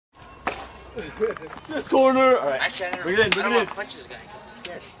This corner. All right. Actually, I Bring it in. don't want to punch this guy.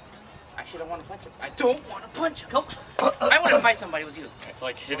 Actually, I don't want to punch him. I don't want to punch him. Come. I want to fight somebody with you. It's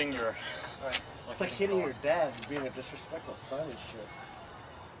like hitting your. It's like hitting your dad and being a disrespectful son and shit.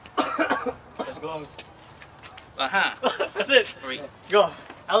 Let's go. That's it. Right. Go.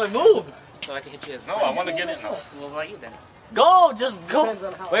 Alan, move. So I can hit you as. No, I want to get in now. Well, what about you then? Go. Just go. Depends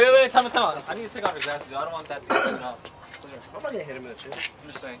on how. Wait. Time out. I need to take off your glasses, dude. I don't want that thing to out. I'm not gonna hit him in the chin. I'm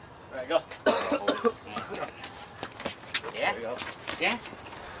just saying. All right, go. Yeah? There you go. Yeah?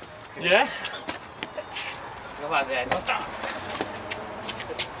 Yeah? How about that?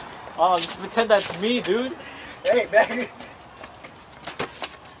 Oh, just pretend that's me, dude. Hey, back.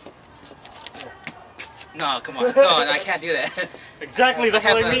 No, come on. No, I can't do that. Exactly, that's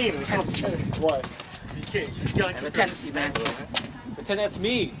what I mean. What? You can't. You I gotta have a tendency, man. Pretend that's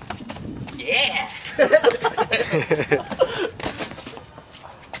me. Yeah!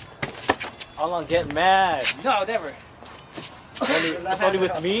 Alan, get mad. No, never. Only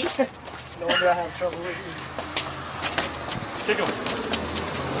with me? No wonder I have trouble with kick him.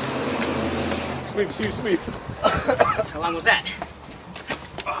 Sweep. How long was that?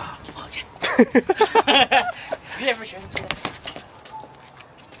 Oh, okay. You ever share this with us?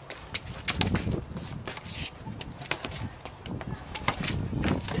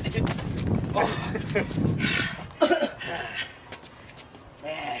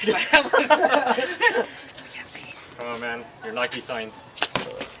 Man. I can't see. Come on, man. Your Nike signs.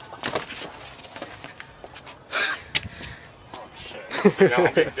 Oh shit. Now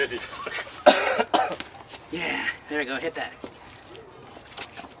I'm getting dizzy. Yeah, there we go. Hit that.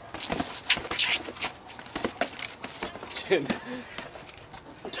 Chin.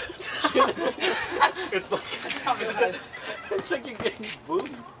 It's like. It's like you're getting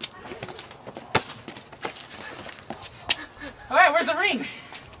booed. Alright, where's the ring?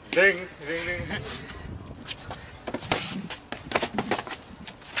 Ding, ding, ding.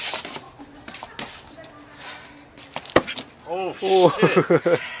 Oh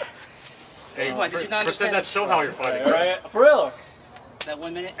shit. Hey, What, did you not pretend understand? that show how you're fighting. Alright, for real? That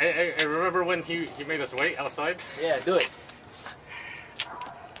 1 minute? Hey, remember when he made us wait outside? Yeah, do it.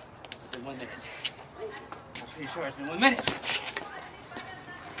 It's been 1 minute. I'm pretty sure it's been 1 minute.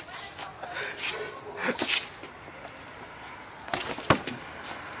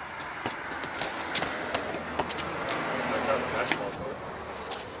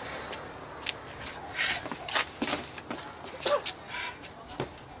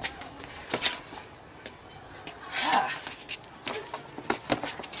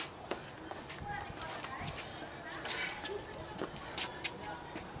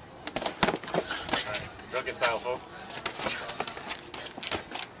 Drunken style, folks.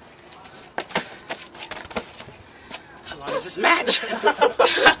 How long is this match?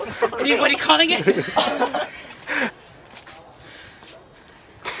 Anybody calling it?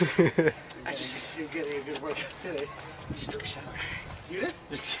 You're getting a good workout today. I just took a shower. You did?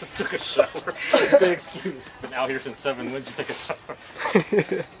 Just took a shower. Good excuse. Been out here since 7. When did you take a shower?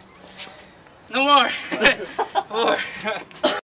 No more. More.